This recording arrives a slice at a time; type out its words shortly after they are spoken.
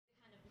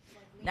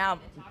Now,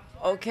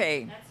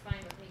 okay.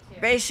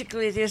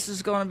 Basically, this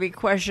is going to be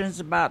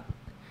questions about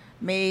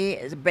me,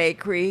 the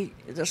bakery,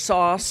 the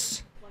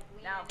sauce.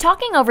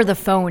 Talking over the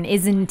phone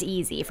isn't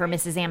easy for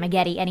Mrs.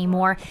 Amighetti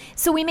anymore,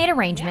 so we made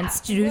arrangements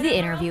to do the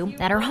interview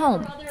at her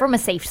home from a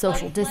safe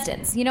social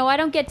distance. You know, I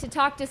don't get to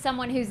talk to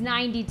someone who's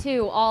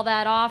 92 all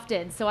that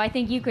often, so I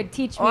think you could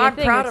teach me Oh, a I'm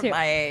thing proud or two. of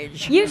my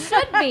age. You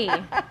should be.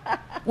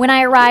 When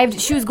I arrived,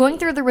 she was going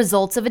through the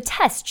results of a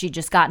test she'd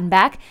just gotten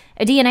back,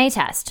 a DNA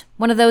test,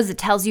 one of those that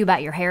tells you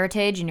about your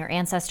heritage and your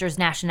ancestors'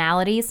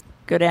 nationalities.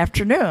 Good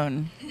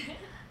afternoon.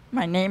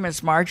 My name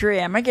is Marjorie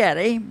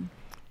Amighetti,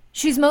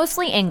 She's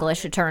mostly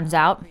English, it turns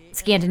out.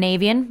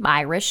 Scandinavian,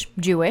 Irish,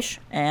 Jewish.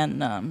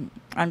 and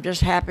I'm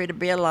just happy to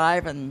be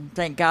alive and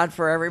thank God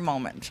for every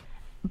moment.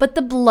 But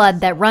the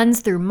blood that runs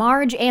through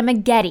Marge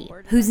Amighetti,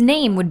 whose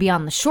name would be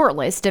on the short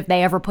list if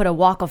they ever put a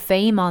Walk of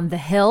Fame on the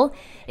Hill,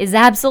 is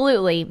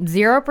absolutely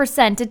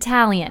 0%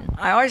 Italian.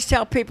 I always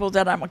tell people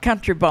that I'm a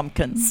country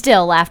bumpkin.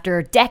 Still,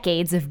 after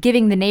decades of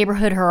giving the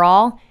neighborhood her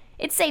all,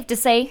 it's safe to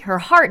say her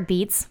heart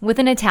beats with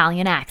an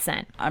Italian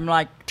accent. I'm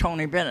like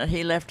Tony Bennett.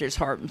 He left his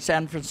heart in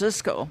San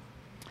Francisco.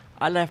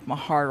 I left my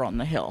heart on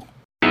the hill.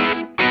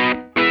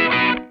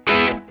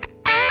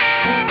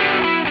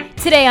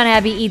 Today on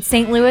Abby Eats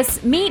St.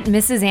 Louis, meet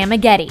Mrs.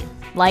 Amighetti.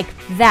 Like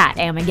that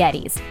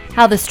Amighetti's.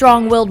 How the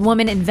strong-willed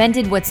woman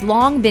invented what's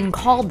long been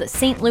called the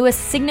St. Louis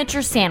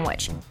signature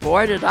sandwich.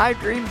 Boy, did I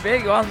dream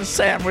big on the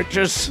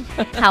sandwiches.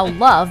 How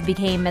love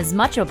became as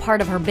much a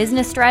part of her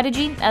business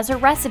strategy as her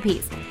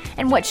recipes.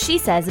 And what she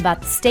says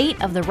about the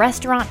state of the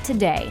restaurant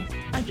today.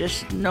 I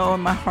just know in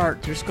my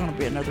heart there's going to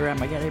be another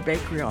Amighetti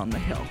bakery on the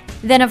hill.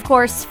 Then, of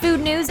course, food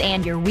news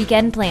and your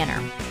weekend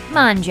planner.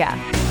 Manja.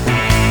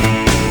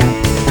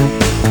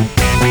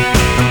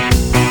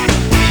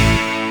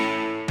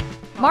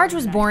 Marge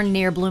was born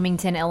near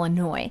Bloomington,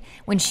 Illinois.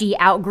 When she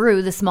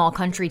outgrew the small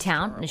country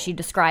town, as she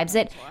describes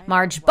it,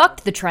 Marge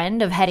bucked the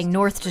trend of heading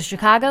north to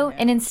Chicago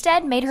and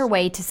instead made her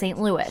way to St.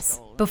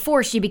 Louis.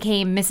 Before she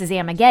became Mrs.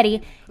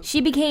 Amighetti,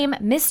 she became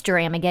Mr.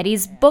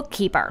 Amighetti's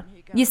bookkeeper.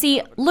 You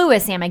see,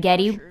 Louis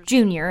Amighetti,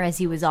 Jr., as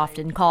he was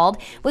often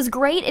called, was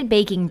great at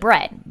baking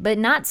bread, but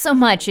not so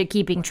much at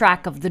keeping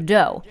track of the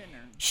dough.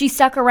 She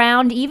stuck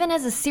around even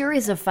as a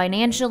series of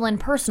financial and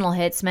personal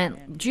hits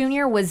meant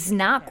Junior was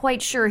not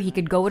quite sure he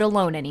could go it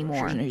alone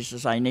anymore. And he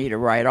says, I need a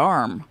right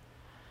arm.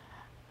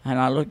 And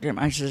I looked at him,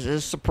 I says, is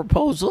this a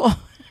proposal?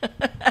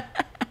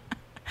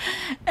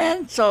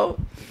 And so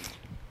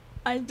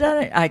I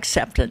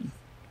accepted.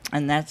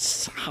 And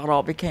that's how it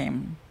all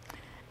became.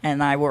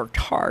 And I worked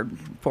hard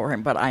for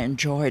him, but I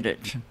enjoyed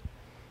it.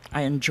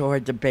 I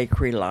enjoyed the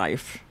bakery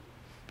life.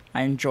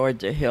 I enjoyed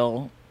the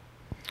hill.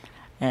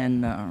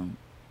 And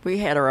we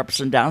had our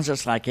ups and downs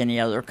just like any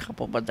other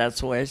couple, but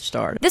that's the way it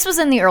started. This was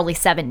in the early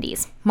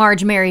 70s.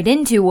 Marge married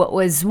into what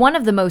was one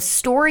of the most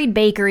storied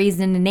bakeries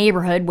in the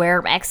neighborhood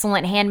where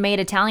excellent handmade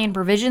Italian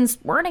provisions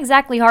weren't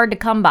exactly hard to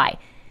come by.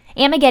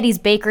 Amighetti's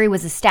Bakery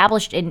was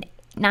established in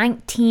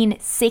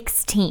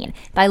 1916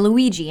 by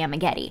Luigi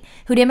Amighetti,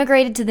 who'd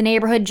immigrated to the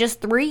neighborhood just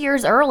 3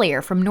 years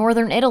earlier from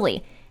northern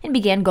Italy and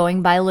began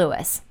going by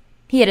Louis.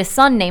 He had a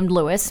son named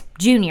Louis,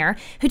 Jr.,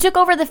 who took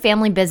over the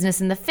family business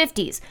in the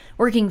 50s,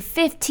 working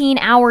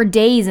 15-hour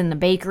days in the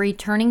bakery,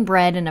 turning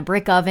bread in a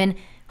brick oven,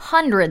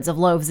 hundreds of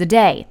loaves a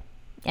day.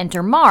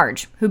 Enter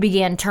Marge, who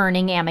began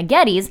turning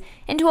Amighetti's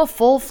into a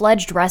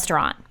full-fledged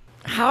restaurant.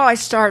 How I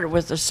started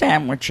with the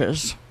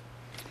sandwiches,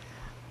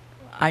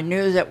 I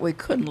knew that we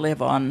couldn't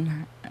live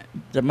on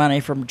the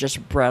money from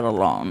just bread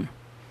alone.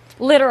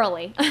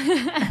 Literally.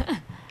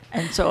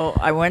 And so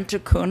I went to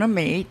Kuna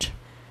Meat,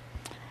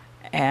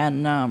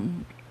 and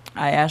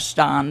I asked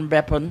Don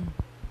Beppen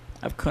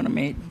of Kuna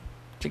Meat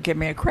to give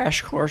me a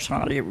crash course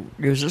on how to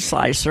use a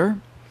slicer.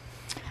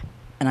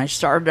 And I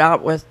started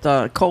out with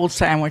cold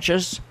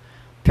sandwiches,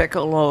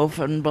 pickle loaf,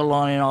 and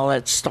bologna and all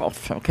that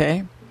stuff,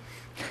 okay?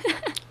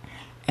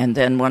 And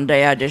then one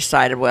day I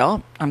decided,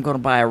 well, I'm going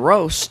to buy a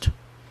roast,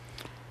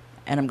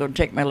 and I'm going to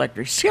take my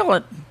electric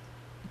skillet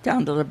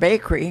down to the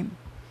bakery.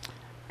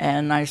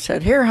 And I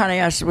said, here,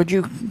 honey, I said, would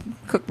you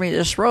cook me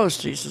this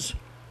roast? He says,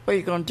 what are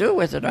you going to do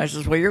with it? I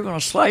says, well, you're going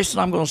to slice and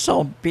I'm going to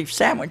sell beef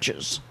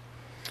sandwiches.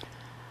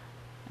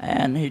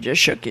 And he just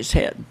shook his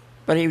head.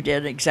 But he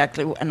did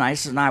exactly, and I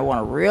said, I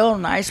want a real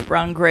nice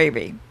brown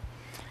gravy.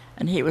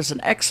 And he was an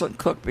excellent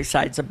cook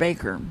besides a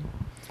baker.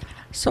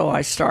 So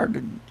I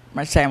started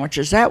my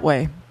sandwiches that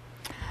way.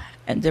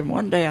 And then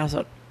one day I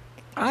thought,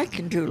 I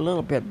can do a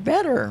little bit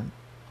better.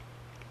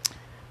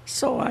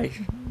 So I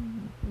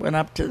went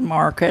up to the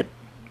market,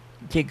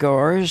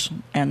 Tigor's,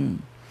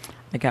 and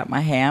I got my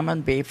ham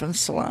and beef and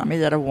salami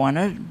that I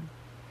wanted.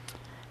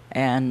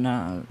 And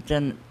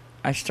then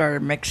I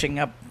started mixing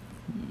up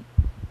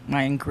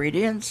my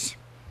ingredients.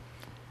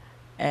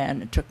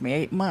 And it took me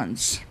 8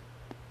 months.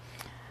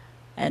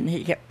 And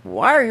he kept,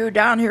 why are you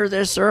down here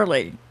this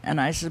early?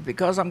 And I said,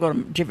 because I'm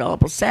going to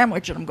develop a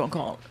sandwich and I'm going to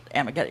call it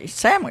Amighetti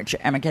Sandwich,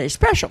 Amighetti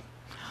Special.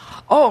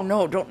 Oh,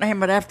 no, don't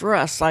name it after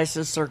us. I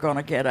says, they're going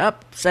to get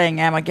up saying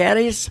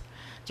Amighetti's.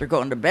 They're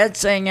going to bed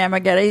saying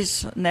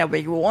Amighetti's, and they'll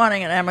be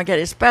wanting an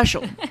Amighetti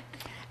special.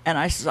 And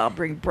I says, I'll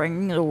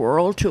bring the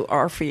world to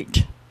our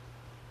feet.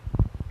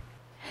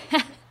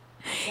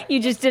 You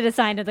just did a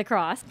sign of the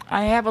cross.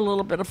 I have a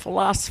little bit of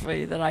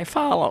philosophy that I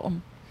follow.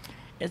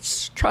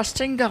 It's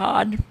trusting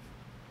God,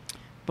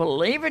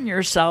 believe in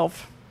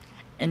yourself,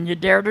 and you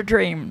dare to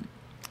dream.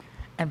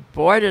 And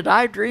boy, did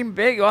I dream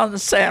big on the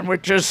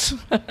sandwiches.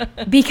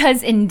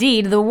 Because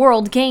indeed, the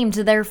world came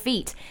to their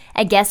feet.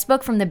 A guest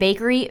book from the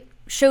bakery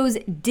shows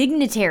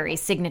dignitary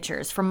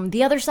signatures from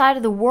the other side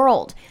of the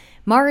world.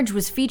 Marge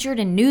was featured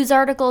in news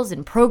articles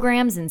and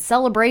programs in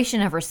celebration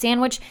of her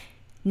sandwich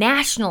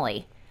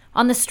nationally.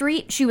 On the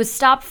street, she was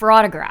stopped for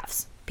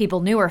autographs.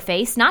 People knew her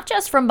face, not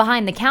just from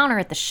behind the counter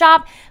at the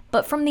shop,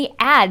 but from the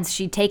ads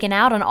she'd taken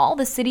out on all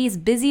the city's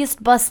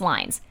busiest bus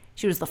lines.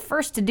 She was the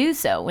first to do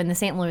so in the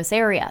St. Louis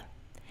area.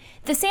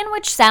 The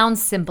sandwich sounds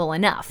simple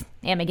enough.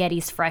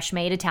 Amighetti's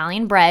fresh-made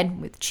Italian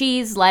bread with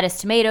cheese, lettuce,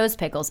 tomatoes,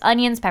 pickles,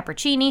 onions,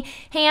 pepperoni,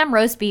 ham,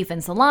 roast beef,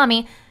 and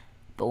salami.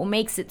 But what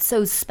makes it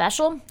so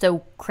special,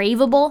 so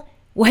craveable,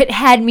 what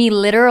had me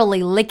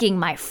literally licking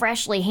my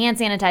freshly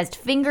hand-sanitized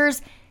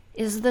fingers,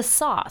 is the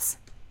sauce.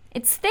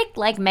 It's thick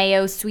like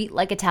mayo, sweet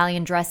like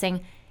Italian dressing,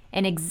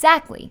 and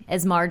exactly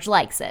as Marge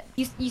likes it.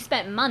 You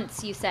spent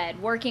months, you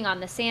said, working on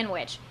the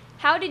sandwich.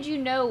 How did you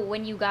know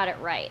when you got it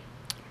right?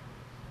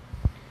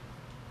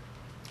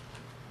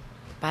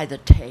 By the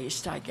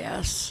taste, I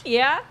guess.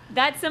 Yeah?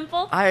 That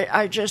simple?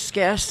 I just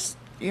guessed,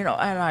 and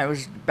I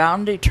was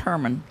bound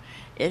determined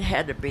it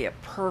had to be a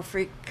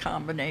perfect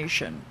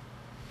combination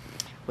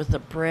with the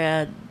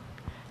bread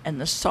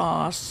and the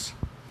sauce.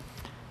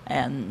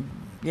 And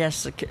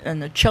yes,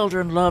 and the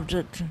children loved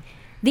it.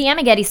 The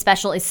Amighetti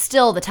special is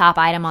still the top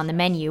item on the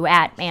menu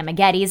at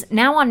Amighetti's,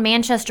 now on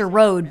Manchester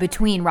Road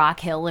between Rock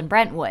Hill and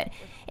Brentwood.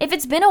 If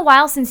it's been a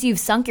while since you've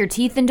sunk your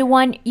teeth into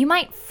one, you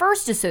might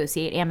first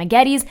associate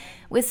Amighetti's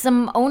with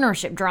some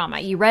ownership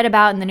drama you read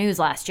about in the news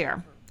last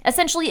year.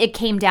 Essentially, it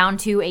came down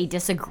to a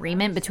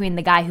disagreement between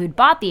the guy who'd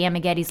bought the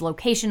Amighetti's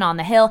location on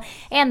the hill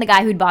and the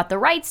guy who'd bought the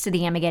rights to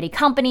the Amighetti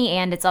company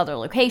and its other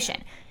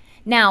location.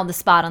 Now, the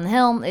spot on the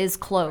hill is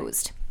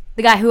closed.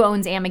 The guy who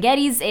owns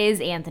Amighetti's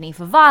is Anthony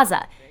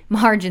Favazza.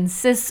 Marge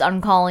insists on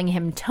calling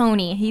him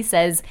Tony. He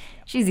says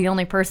she's the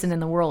only person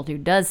in the world who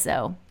does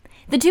so.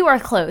 The two are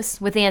close,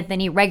 with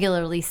Anthony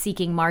regularly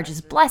seeking Marge's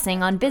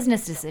blessing on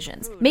business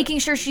decisions, making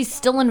sure she's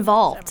still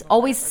involved,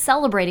 always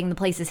celebrating the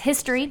place's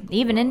history,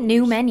 even in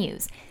new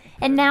menus.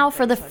 And now,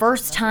 for the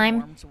first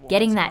time,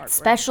 getting that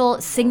special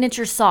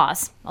signature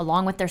sauce,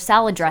 along with their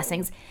salad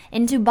dressings,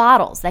 into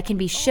bottles that can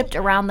be shipped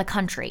around the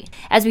country.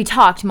 As we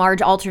talked,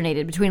 Marge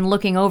alternated between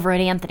looking over at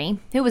Anthony,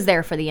 who was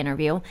there for the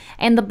interview,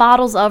 and the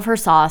bottles of her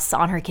sauce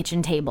on her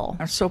kitchen table.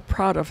 I'm so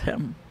proud of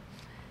him.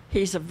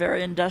 He's a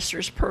very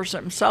industrious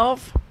person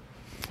himself.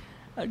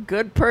 A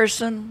good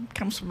person,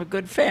 comes from a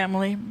good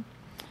family,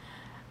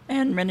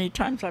 and many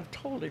times I've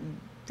told him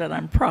that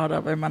I'm proud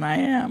of him, and I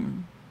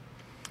am.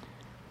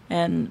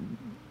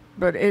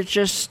 But it's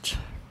just,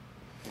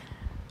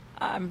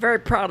 I'm very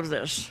proud of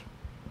this,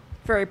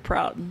 very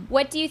proud.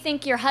 What do you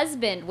think your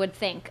husband would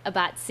think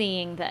about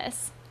seeing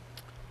this?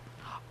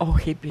 Oh,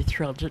 he'd be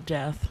thrilled to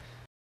death.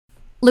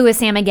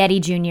 Louis Amighetti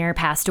Jr.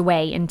 passed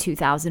away in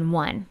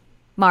 2001.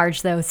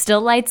 Marge, though,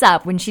 still lights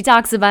up when she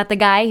talks about the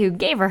guy who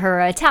gave her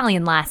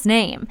Italian last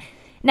name.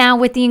 Now,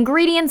 with the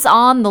ingredients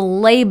on the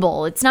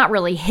label, it's not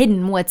really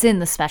hidden what's in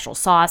the special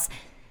sauce.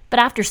 But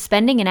after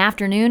spending an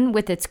afternoon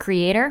with its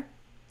creator,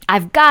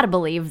 I've got to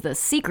believe the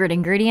secret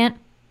ingredient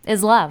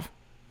is love.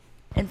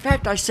 In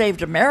fact, I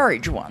saved a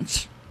marriage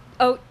once.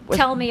 Oh,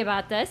 tell me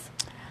about this.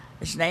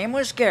 His name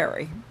was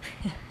Gary.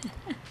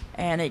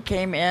 And he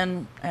came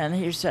in and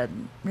he said,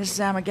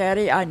 Mrs.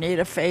 Amighetti, I need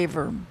a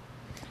favor.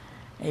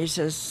 He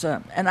says,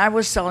 and I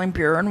was selling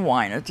beer and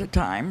wine at the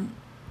time.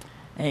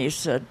 And he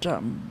said,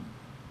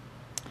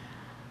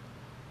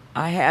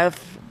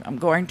 I'm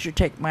going to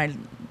take my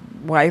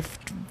wife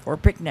for a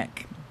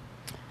picnic.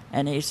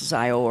 And he says,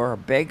 I owe her a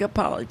big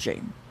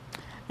apology.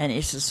 And he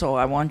says, so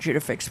I want you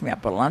to fix me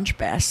up a lunch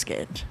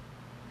basket.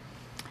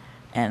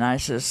 And I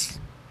says,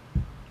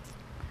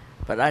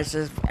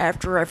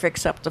 after I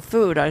fix up the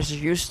food, I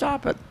says, you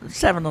stop at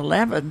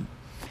 7-Eleven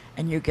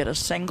and you get a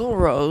single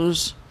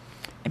rose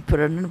and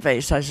put it in a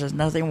vase. I says,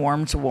 nothing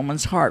warms a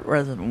woman's heart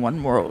rather than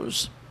one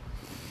rose.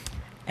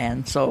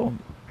 And so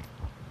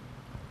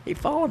he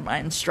followed my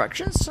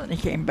instructions, and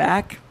he came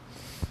back,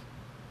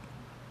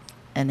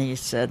 and he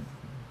said,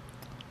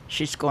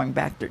 she's going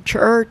back to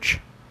church,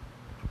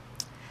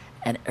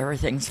 and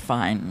everything's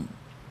fine.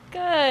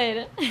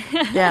 Good.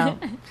 Yeah.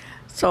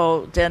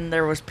 So then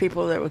there was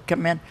people that would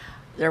come in.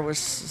 There was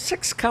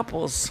 6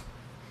 couples.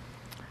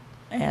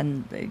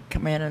 And they'd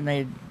come in and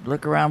they'd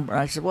look around. And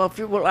I said, well, if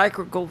you would like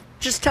her, go,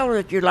 just tell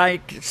her that you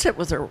like, sit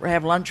with her,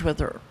 have lunch with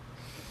her.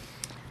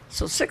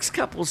 So 6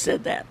 couples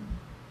did that.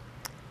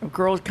 A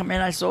girl would come in,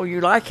 I said, oh, you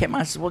like him?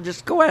 I said, well,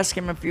 just go ask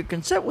him if you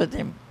can sit with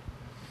him.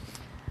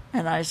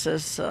 And I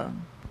says,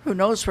 who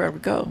knows where to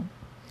go?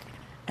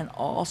 And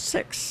all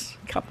 6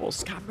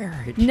 couples got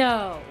married.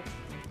 No.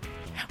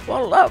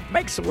 Well, love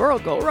makes the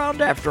world go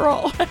round after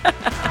all.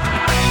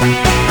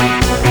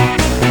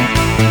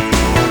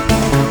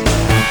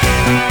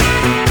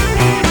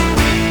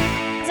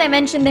 As I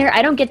mentioned there,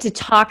 I don't get to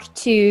talk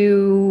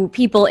to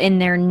people in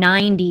their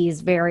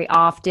 90s very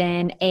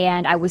often,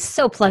 and I was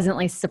so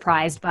pleasantly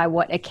surprised by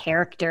what a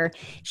character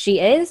she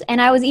is,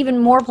 and I was even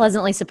more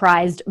pleasantly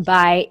surprised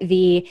by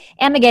the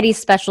Amighetti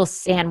special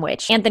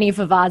sandwich Anthony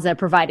Favazza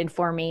provided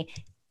for me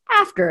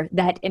after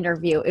that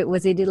interview. It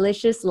was a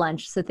delicious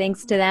lunch, so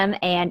thanks to them,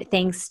 and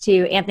thanks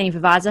to Anthony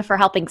Favazza for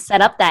helping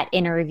set up that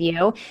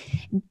interview.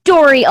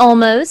 Dory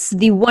Olmos,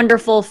 the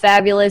wonderful,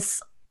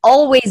 fabulous,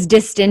 always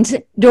distant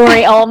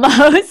Dory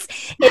Olmos,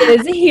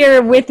 is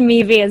here with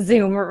me via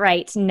Zoom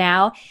right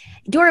now.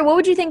 Dory, what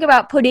would you think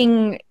about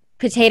putting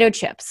potato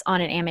chips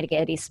on an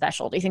Amighetti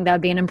special? Do you think that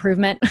would be an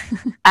improvement?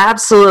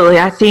 Absolutely.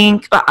 I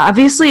think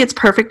obviously it's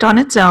perfect on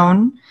its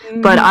own,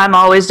 but I'm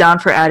always down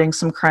for adding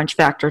some crunch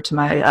factor to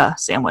my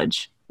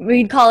sandwich.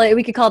 We could call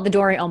it the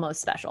Dory Olmos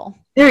special.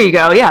 There you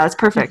go. Yeah, it's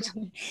perfect.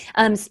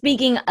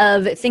 Speaking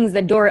of things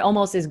that Dory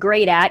Olmos is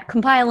great at,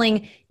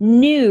 compiling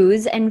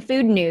news and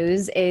food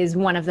news is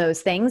one of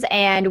those things.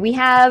 And we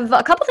have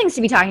a couple things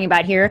to be talking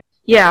about here.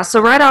 Yeah,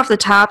 so right off the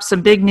top,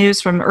 some big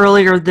news from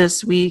earlier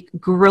this week.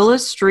 Gorilla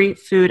Street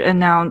Food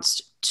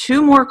announced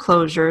 2 more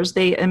closures.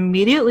 They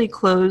immediately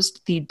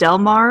closed the Del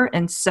Mar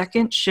and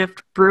Second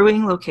Shift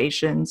Brewing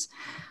locations.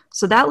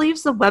 So that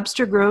leaves the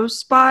Webster Grove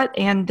spot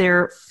and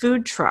their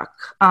food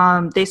truck.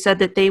 They said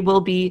that they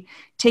will be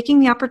taking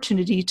the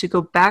opportunity to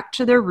go back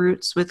to their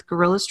roots with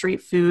Gorilla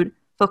Street Food,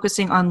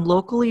 focusing on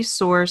locally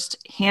sourced,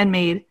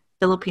 handmade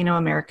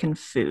Filipino-American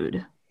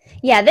food.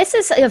 Yeah, this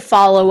is a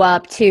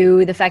follow-up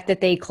to the fact that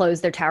they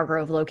closed their Tower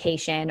Grove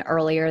location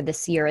earlier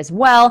this year as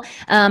well.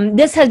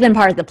 This has been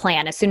part of the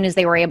plan. As soon as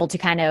they were able to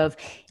kind of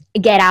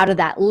get out of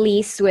that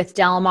lease with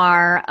Del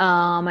Mar,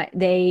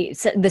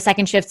 the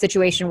second shift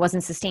situation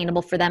wasn't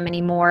sustainable for them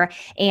anymore.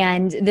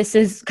 And this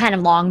has kind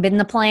of long been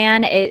the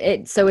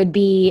plan. So it'd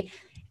be...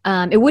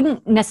 it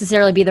wouldn't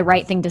necessarily be the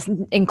right thing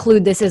to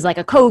include this as like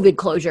a COVID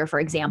closure,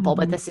 for example,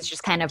 but this has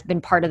just kind of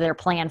been part of their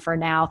plan for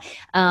now.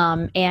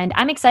 And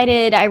I'm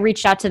excited. I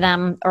reached out to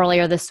them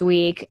earlier this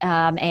week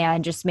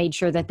and just made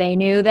sure that they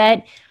knew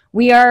that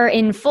we are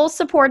in full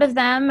support of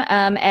them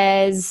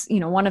as, you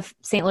know, one of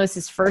St.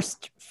 Louis's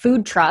first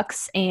food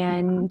trucks,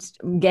 and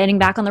getting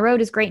back on the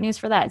road is great news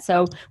for that.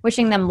 So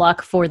wishing them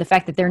luck for the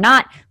fact that they're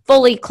not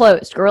fully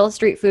closed. Gorilla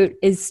Street Food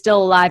is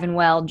still alive and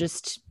well,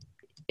 just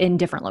in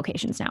different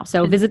locations now.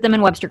 So visit them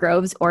in Webster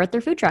Groves or at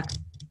their food truck.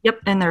 Yep,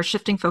 and they're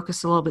shifting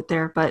focus a little bit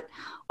there, but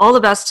all the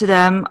best to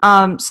them.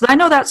 So I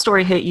know that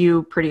story hit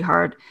you pretty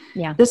hard.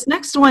 Yeah. This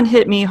next one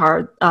hit me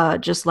hard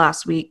just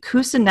last week.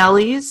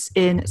 Cusinelli's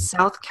in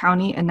South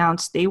County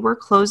announced they were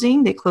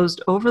closing. They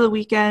closed over the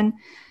weekend.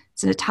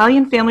 It's an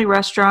Italian family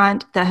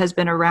restaurant that has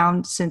been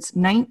around since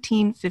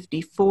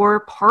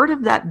 1954. Part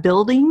of that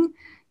building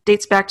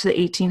dates back to the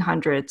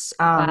 1800s.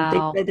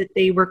 Wow. They said that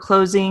they were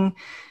closing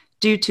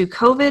due to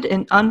COVID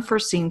and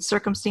unforeseen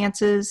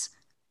circumstances.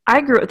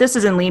 This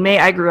is in Limay.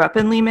 I grew up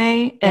in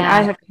Limay, and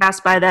I have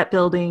passed by that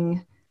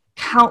building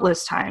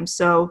countless times.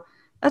 So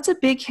that's a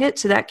big hit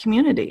to that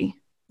community.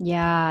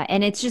 Yeah.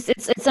 And it's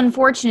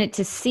unfortunate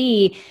to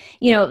see,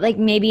 you know, like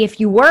maybe if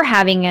you were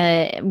having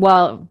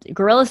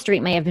Gorilla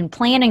Street may have been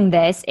planning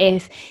this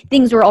if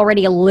things were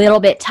already a little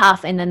bit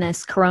tough and then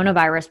this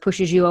coronavirus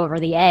pushes you over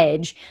the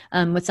edge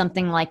with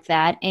something like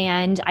that.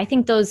 And I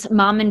think those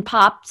mom and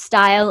pop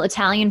style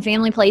Italian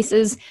family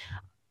places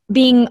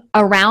being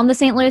around the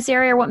St. Louis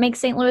area are what makes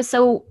St. Louis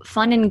so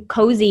fun and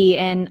cozy.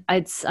 And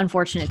it's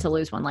unfortunate to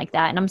lose one like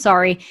that. And I'm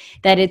sorry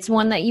that it's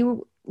one that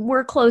you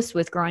were close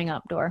with growing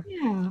up, Dor.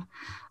 Yeah.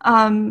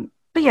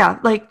 But yeah,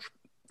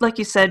 like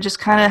you said, just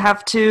kind of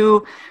have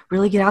to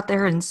really get out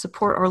there and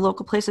support our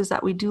local places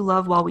that we do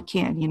love while we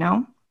can, you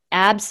know?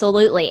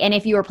 Absolutely. And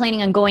if you are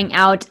planning on going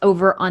out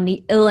over on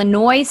the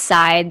Illinois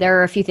side, there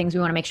are a few things we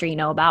want to make sure you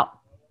know about.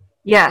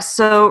 Yeah,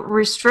 so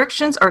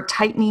restrictions are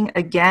tightening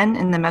again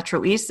in the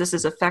Metro East. This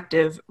is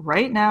effective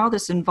right now.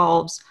 This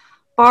involves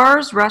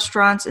bars,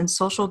 restaurants, and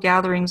social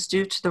gatherings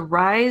due to the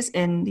rise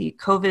in the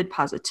COVID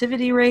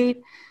positivity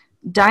rate.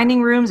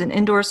 Dining rooms and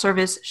indoor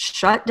service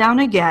shut down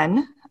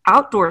again.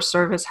 Outdoor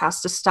service has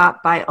to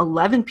stop by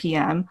 11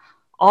 p.m.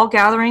 All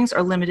gatherings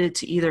are limited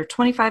to either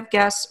 25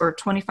 guests or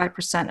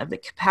 25% of the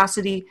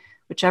capacity,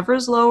 whichever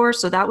is lower.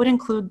 So that would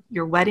include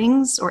your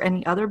weddings or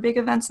any other big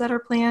events that are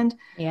planned.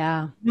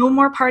 Yeah. No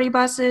more party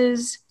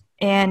buses,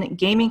 and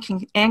gaming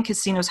and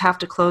casinos have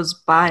to close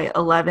by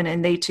 11,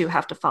 and they too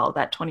have to follow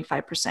that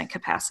 25%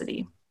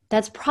 capacity.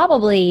 That's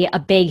probably a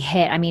big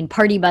hit. I mean,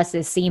 party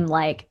buses seem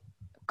like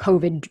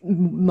COVID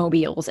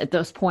mobiles at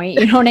this point,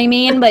 you know what I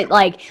mean? But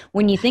like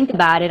when you think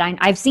about it,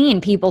 I've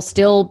seen people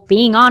still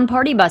being on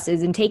party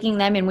buses and taking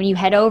them. And when you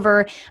head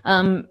over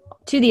to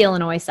the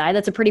Illinois side,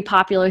 that's a pretty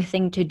popular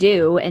thing to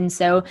do. And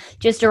so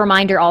just a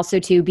reminder also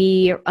to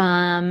be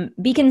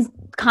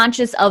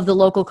conscious of the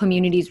local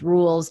community's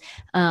rules.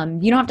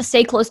 You don't have to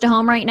stay close to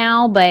home right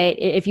now, but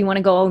if you want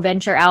to go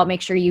venture out,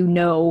 make sure you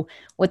know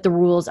what the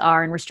rules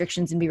are and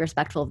restrictions and be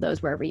respectful of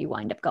those wherever you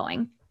wind up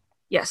going.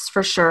 Yes,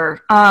 for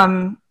sure.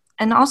 And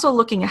also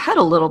looking ahead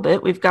a little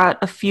bit, we've got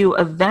a few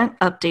event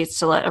updates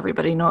to let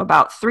everybody know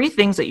about. 3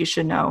 things that you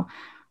should know.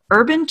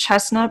 Urban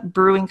Chestnut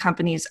Brewing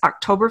Company's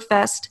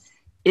Oktoberfest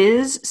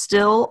is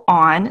still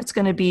on. It's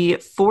going to be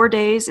 4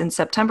 days in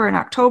September and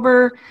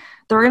October.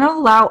 They're going to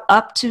allow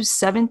up to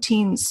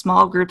 17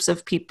 small groups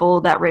of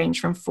people that range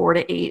from 4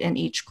 to 8 in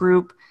each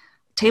group.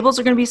 Tables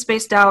are going to be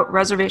spaced out.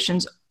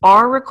 Reservations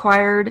are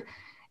required.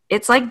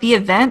 It's like the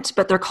event,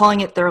 but they're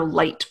calling it their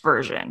light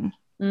version.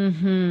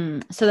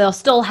 So they'll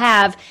still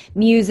have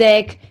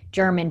music,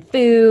 German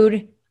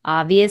food,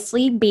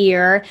 obviously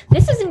beer.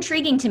 This is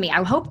intriguing to me.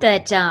 I hope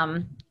that,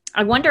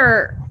 I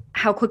wonder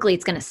how quickly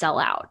it's going to sell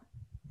out.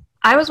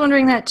 I was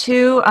wondering that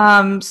too.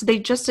 So they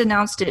just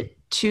announced it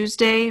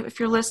Tuesday, if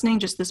you're listening,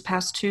 just this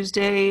past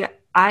Tuesday.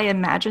 I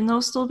imagine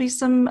there'll still be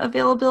some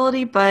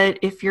availability, but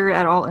if you're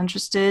at all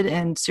interested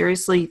and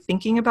seriously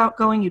thinking about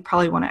going, you'd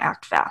probably want to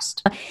act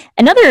fast.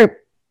 Another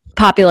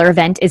popular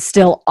event is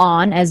still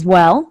on as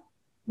well.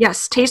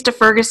 Yes, Taste of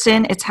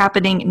Ferguson. It's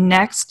happening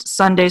next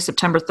Sunday,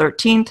 September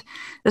 13th.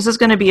 This is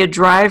going to be a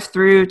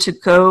drive-through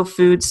to-go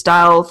food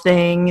style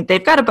thing.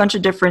 They've got a bunch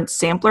of different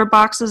sampler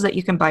boxes that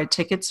you can buy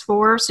tickets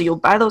for. So you'll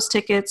buy those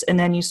tickets and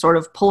then you sort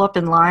of pull up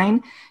in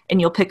line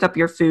and you'll pick up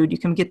your food. You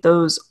can get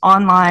those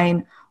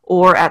online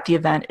or at the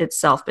event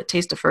itself. But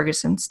Taste of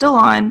Ferguson still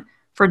on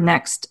for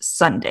next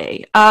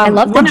Sunday. I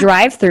love the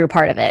drive-through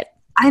part of it.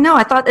 I know.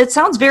 I thought it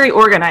sounds very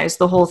organized,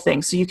 the whole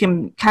thing. So you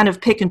can kind of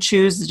pick and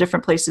choose the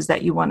different places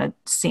that you want to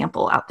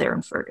sample out there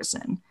in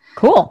Ferguson.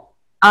 Cool.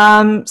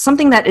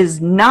 Something that is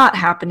not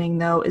happening,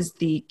 though, is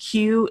the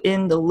Q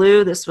in the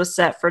Lou. This was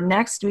set for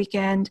next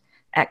weekend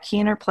at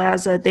Keener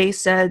Plaza. They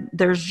said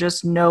there's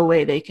just no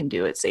way they can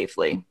do it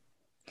safely.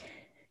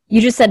 You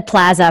just said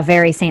plaza,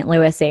 very St.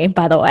 Louis-y,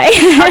 by the way.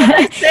 How did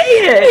I say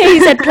it?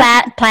 You said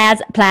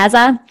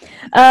plaza.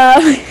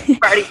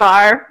 Party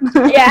bar.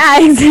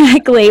 Yeah,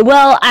 exactly.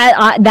 Well,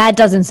 that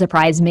doesn't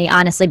surprise me,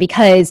 honestly,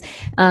 because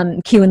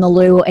Q in the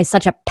Lou is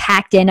such a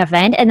packed-in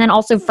event. And then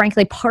also,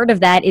 frankly, part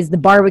of that is the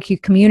barbecue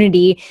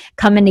community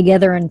coming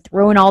together and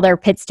throwing all their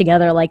pits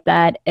together like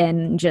that.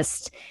 And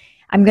just,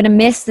 I'm going to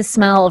miss the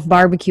smell of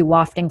barbecue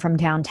wafting from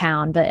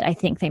downtown, but I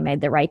think they made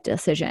the right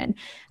decision.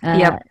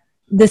 Yep.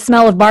 The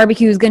smell of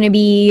barbecue is going to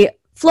be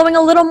flowing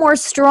a little more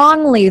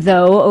strongly,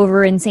 though,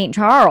 over in St.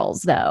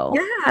 Charles, though.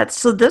 Yeah,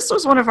 so this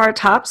was one of our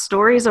top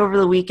stories over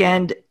the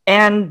weekend,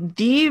 and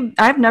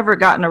I've never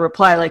gotten a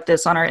reply like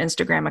this on our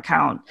Instagram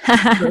account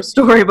for a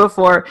story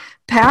before.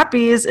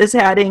 Pappy's is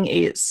adding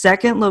a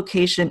second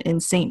location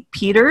in St.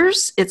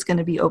 Peter's. It's going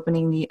to be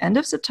opening the end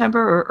of September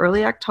or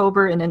early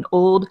October in an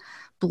old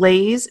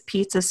Blaze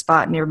pizza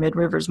spot near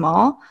Mid-Rivers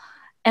Mall.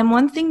 And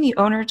one thing the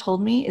owner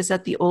told me is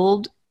that the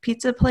old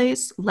pizza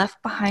place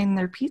left behind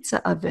their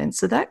pizza oven.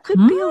 So that could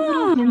be a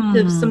little hint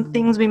of some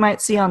things we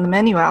might see on the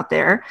menu out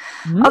there.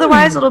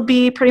 Otherwise, it'll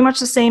be pretty much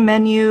the same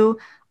menu.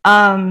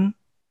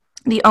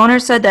 The owner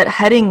said that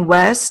heading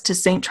west to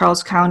St.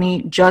 Charles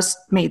County just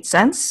made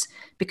sense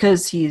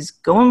because he's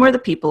going where the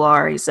people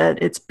are. He said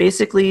it's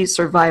basically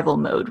survival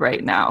mode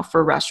right now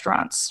for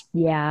restaurants.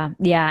 Yeah.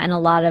 And a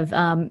lot of,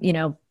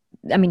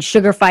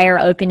 Sugar Fire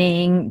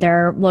opening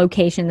their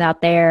locations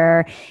out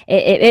there.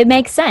 It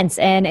makes sense.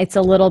 And it's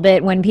a little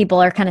bit when people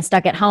are kind of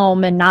stuck at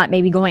home and not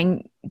maybe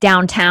going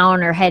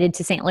downtown or headed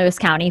to St. Louis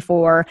County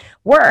for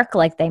work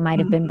like they might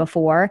have been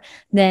before,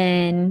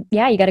 then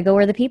yeah, you got to go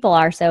where the people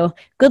are. So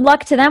good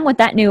luck to them with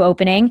that new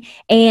opening.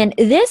 And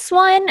this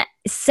one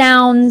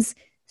sounds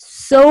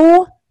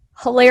so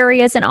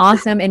hilarious and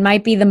awesome. It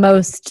might be the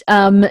most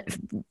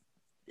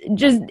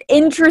just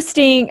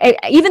interesting.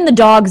 Even the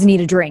dogs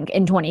need a drink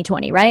in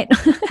 2020, right?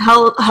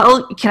 Hell,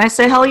 can I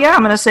say hell yeah?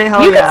 I'm going to say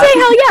hell yeah. You can say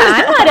hell yeah.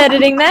 I'm not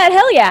editing that.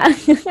 Hell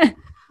yeah.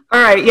 All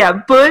right, yeah.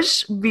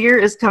 Busch Beer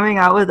is coming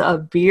out with a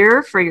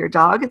beer for your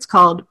dog. It's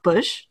called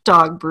Busch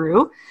Dog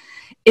Brew.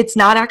 It's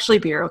not actually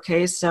beer,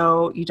 okay?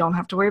 So you don't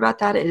have to worry about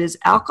that. It is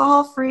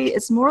alcohol-free.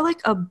 It's more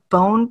like a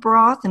bone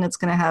broth, and it's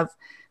going to have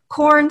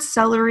corn,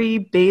 celery,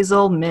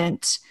 basil,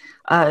 mint,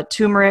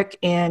 turmeric,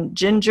 and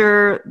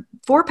ginger.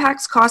 4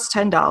 packs cost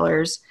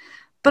 $10.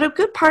 But a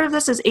good part of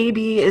this is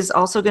AB is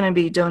also going to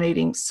be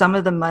donating some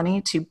of the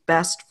money to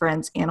Best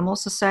Friends Animal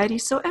Society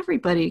so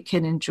everybody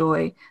can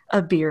enjoy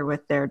a beer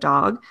with their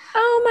dog.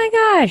 Oh my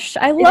gosh,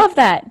 I love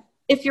that.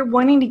 If you're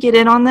wanting to get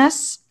in on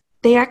this,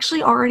 they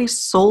actually already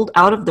sold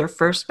out of their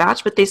first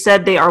batch, but they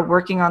said they are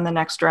working on the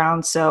next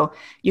round, so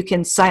you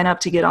can sign up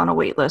to get on a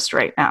wait list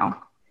right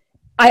now.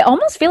 I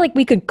almost feel like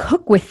we could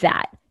cook with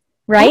that.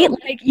 Right?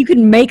 Like you could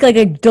make like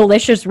a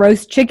delicious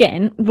roast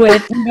chicken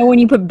with, when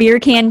you put beer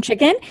can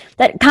chicken,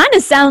 that kind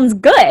of sounds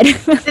good.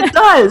 It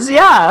does,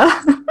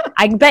 yeah.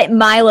 I bet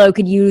Milo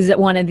could use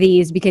one of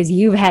these because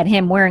you've had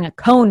him wearing a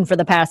cone for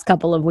the past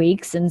couple of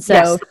weeks. And so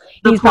Yes,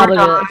 the he's poor probably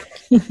dog,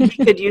 like, he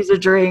could use a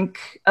drink,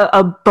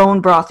 a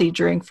bone brothy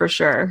drink for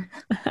sure.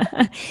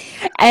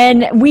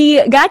 And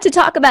we got to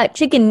talk about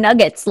chicken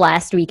nuggets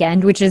last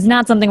weekend, which is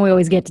not something we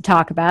always get to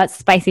talk about.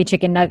 Spicy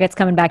chicken nuggets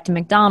coming back to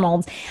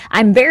McDonald's.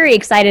 I'm very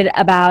excited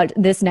about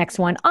this next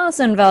one,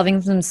 also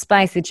involving some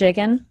spicy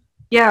chicken.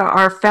 Yeah,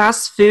 our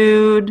fast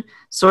food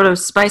sort of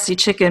spicy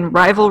chicken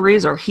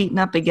rivalries are heating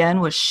up again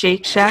with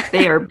Shake Shack.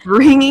 They are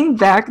bringing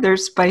back their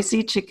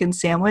spicy chicken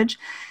sandwich.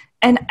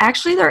 And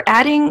actually, they're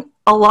adding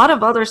a lot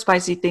of other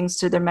spicy things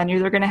to their menu.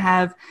 They're going to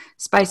have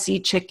spicy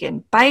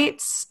chicken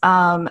bites,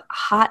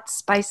 hot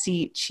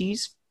spicy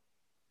cheese,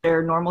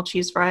 their normal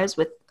cheese fries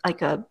with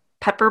like a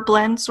pepper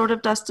blend sort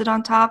of dusted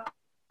on top.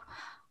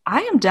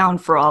 I am down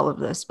for all of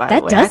this, by the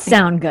That way. I does think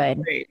sound it's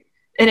good. great.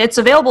 And it's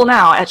available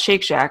now at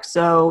Shake Shack.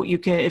 So you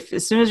can, if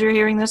as soon as you're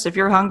hearing this, if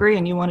you're hungry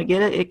and you want to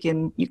get it,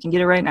 you can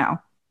get it right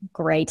now.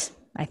 Great.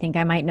 I think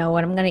I might know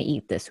what I'm going to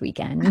eat this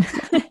weekend.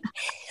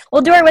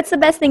 Well, Dory, what's the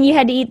best thing you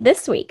had to eat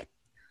this week?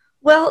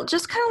 Well,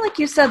 just kind of like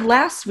you said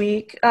last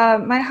week,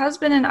 my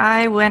husband and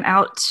I went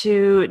out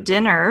to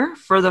dinner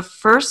for the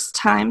first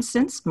time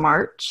since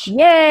March.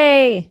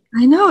 Yay!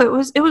 I know it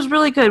was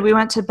really good. We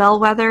went to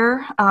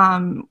Bellwether.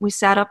 We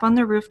sat up on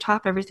the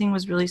rooftop. Everything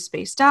was really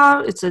spaced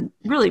out. It's a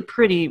really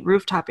pretty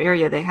rooftop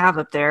area they have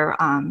up there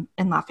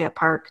in Lafayette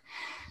Park.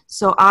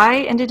 So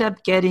I ended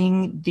up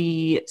getting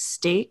the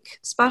steak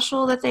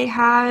special that they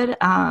had.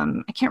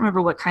 I can't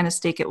remember what kind of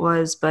steak it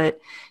was,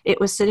 but it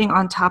was sitting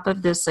on top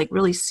of this like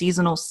really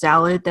seasonal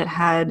salad that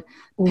had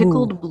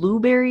pickled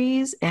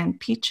blueberries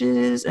and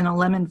peaches and a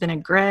lemon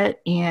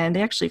vinaigrette. And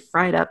they actually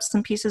fried up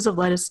some pieces of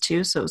lettuce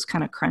too. So it was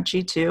kind of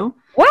crunchy too.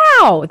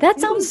 Wow, that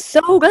sounds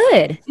so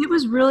good. It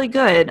was really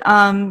good.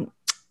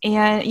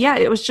 And yeah,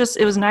 it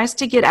was nice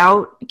to get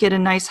out, get a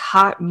nice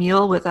hot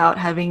meal without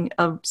having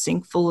a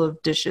sink full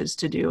of dishes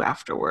to do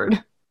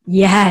afterward.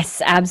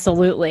 Yes,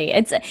 absolutely.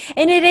 It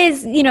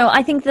is,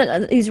 I think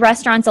that these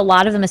restaurants, a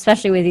lot of them,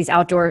 especially with these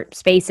outdoor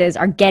spaces,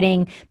 are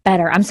getting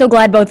better. I'm so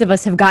glad both of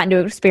us have gotten to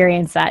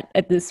experience that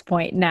at this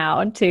point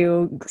now,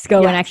 to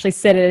go and actually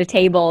sit at a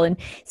table and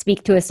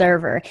speak to a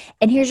server.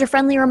 And here's your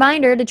friendly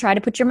reminder to try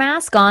to put your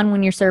mask on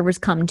when your servers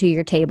come to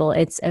your table.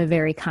 It's a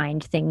very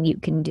kind thing you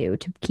can do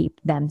to keep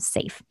them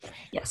safe.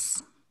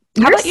 Yes.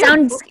 Yours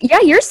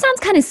sounds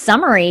kind of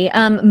summery.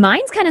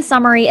 Mine's kind of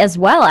summery as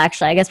well,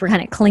 actually. I guess we're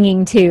kind of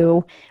clinging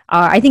to,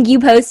 I think you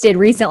posted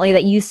recently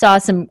that you saw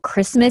some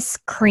Christmas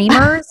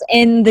creamers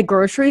in the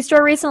grocery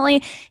store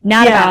recently.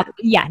 Not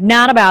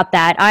about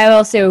that. I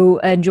also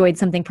enjoyed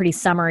something pretty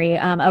summery.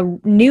 A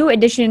new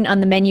addition on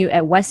the menu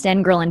at West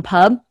End Grill and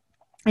Pub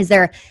is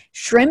their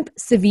shrimp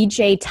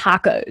ceviche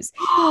tacos.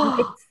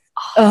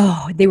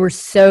 Oh, they were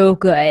so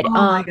good. Oh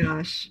my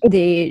gosh.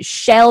 The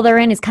shell they're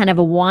in is kind of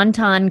a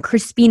wonton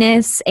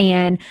crispiness,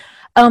 and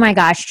oh my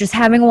gosh, just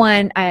having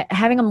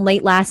them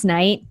late last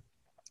night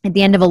at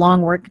the end of a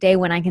long work day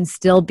when I can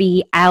still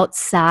be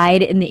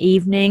outside in the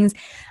evenings.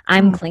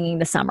 I'm clinging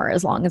to summer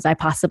as long as I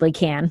possibly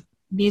can.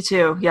 Me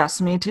too.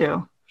 Yes, me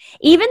too.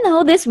 Even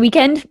though this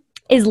weekend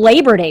is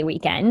Labor Day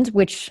weekend,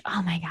 which,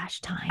 oh my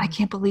gosh, time. I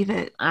can't believe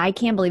it. I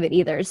can't believe it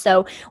either.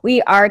 So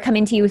we are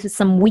coming to you with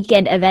some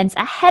weekend events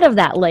ahead of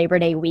that Labor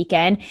Day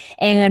weekend.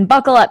 And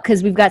buckle up,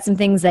 because we've got some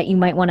things that you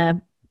might want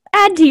to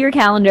add to your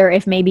calendar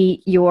if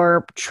maybe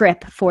your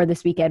trip for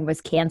this weekend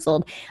was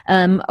canceled,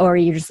 or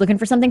you're just looking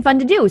for something fun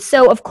to do.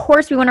 So, of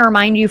course, we want to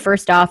remind you,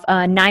 first off,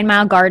 9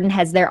 Mile Garden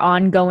has their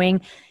ongoing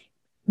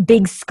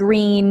big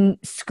screen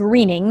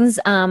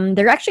screenings.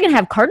 They're actually going to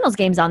have Cardinals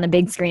games on the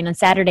big screen on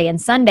Saturday and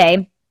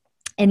Sunday.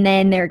 And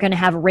then they're going to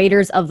have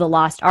Raiders of the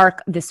Lost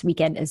Ark this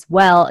weekend as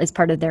well as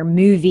part of their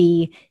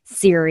movie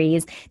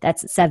series.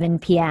 That's at 7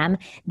 p.m.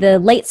 The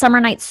Late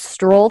Summer Night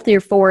Stroll through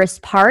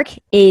Forest Park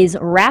is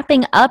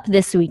wrapping up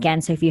this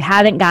weekend. So if you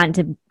haven't gotten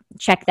to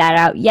check that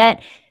out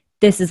yet,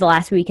 this is the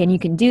last weekend you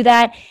can do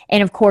that.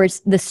 And of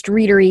course, the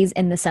Streeteries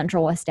in the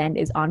Central West End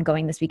is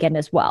ongoing this weekend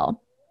as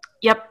well.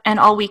 Yep, and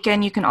all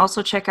weekend you can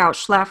also check out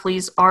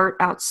Schlafly's Art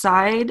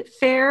Outside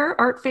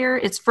Art Fair.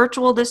 It's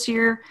virtual this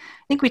year.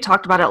 I think we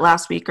talked about it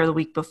last week or the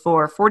week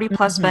before.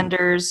 40-plus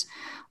vendors,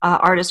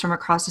 artists from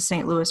across the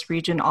St. Louis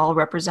region, all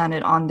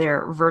represented on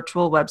their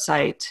virtual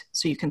website,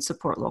 so you can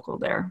support local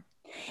there.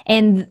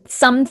 And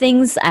some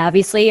things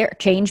obviously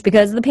changed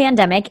because of the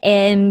pandemic,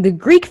 and the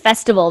Greek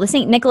festival, the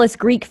St. Nicholas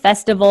Greek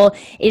Festival,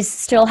 is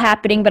still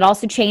happening, but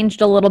also changed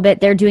a little bit.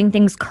 They're doing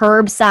things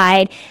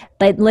curbside,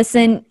 but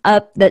listen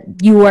up that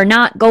you are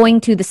not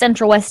going to the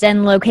Central West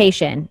End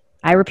location.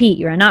 I repeat,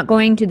 you're not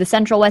going to the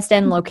Central West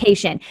End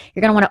location.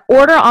 You're going to want to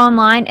order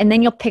online, and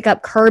then you'll pick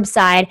up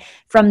curbside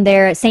from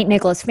their St.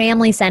 Nicholas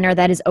Family Center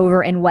that is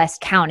over in West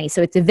County.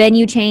 So it's a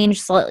venue change,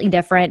 slightly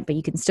different, but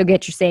you can still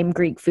get your same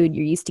Greek food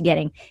you're used to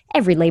getting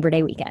every Labor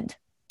Day weekend.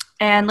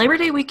 And Labor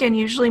Day weekend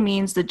usually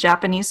means the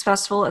Japanese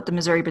festival at the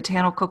Missouri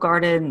Botanical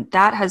Garden.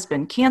 That has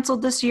been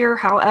canceled this year.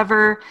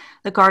 However,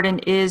 the garden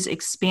is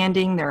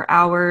expanding their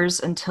hours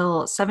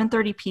until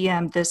 7:30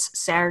 p.m. this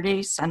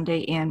Saturday,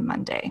 Sunday, and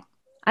Monday.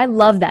 I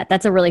love that.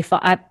 That's a really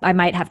fun. I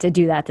might have to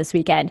do that this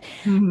weekend.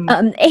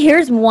 Mm-hmm.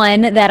 Here's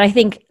one that I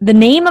think the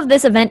name of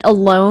this event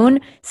alone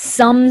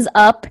sums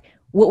up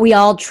what we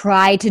all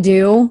try to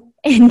do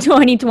in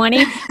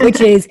 2020, which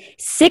is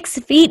 6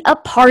 Feet a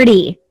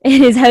Party.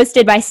 It is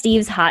hosted by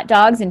Steve's Hot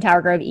Dogs in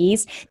Tower Grove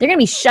East. They're going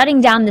to be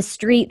shutting down the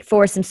street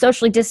for some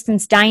socially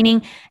distanced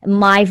dining and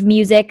live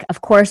music.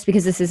 Of course,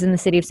 because this is in the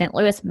city of St.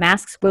 Louis,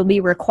 masks will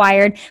be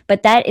required,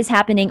 but that is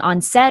happening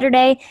on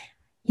Saturday.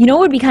 You know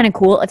what would be kind of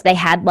cool if they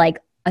had like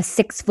a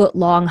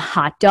 6-foot-long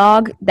hot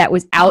dog that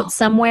was out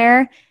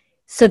somewhere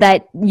so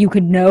that you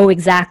could know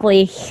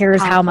exactly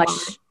here's how much,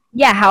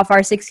 how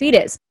far 6 feet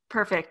is.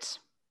 Perfect.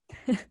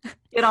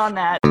 Get on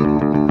that.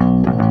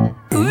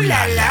 Ooh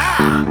la la.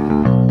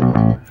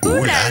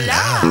 Ooh la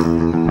la.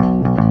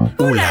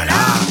 Ooh la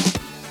la.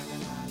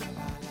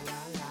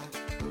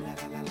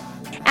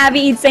 Abby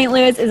Eats St.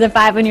 Louis is a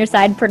 5 on Your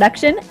Side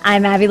production.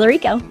 I'm Abby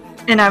Larico.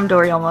 And I'm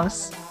Dory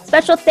Olmos.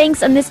 Special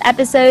thanks on this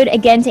episode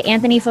again to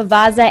Anthony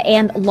Favazza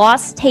and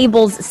Lost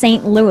Tables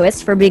St.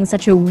 Louis for being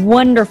such a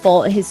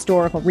wonderful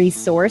historical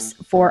resource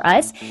for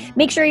us.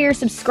 Make sure you're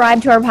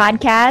subscribed to our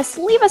podcast.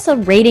 Leave us a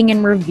rating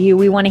and review.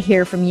 We want to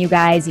hear from you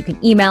guys. You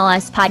can email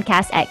us,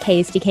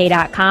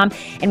 podcast@kstk.com.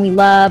 And we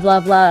love,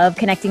 love, love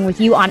connecting with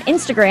you on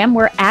Instagram.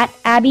 We're at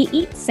Abby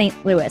Eats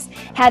St. Louis.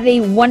 Have a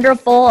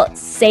wonderful,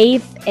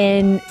 safe,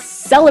 and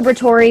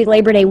celebratory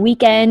Labor Day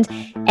weekend,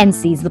 and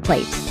seize the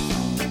plate.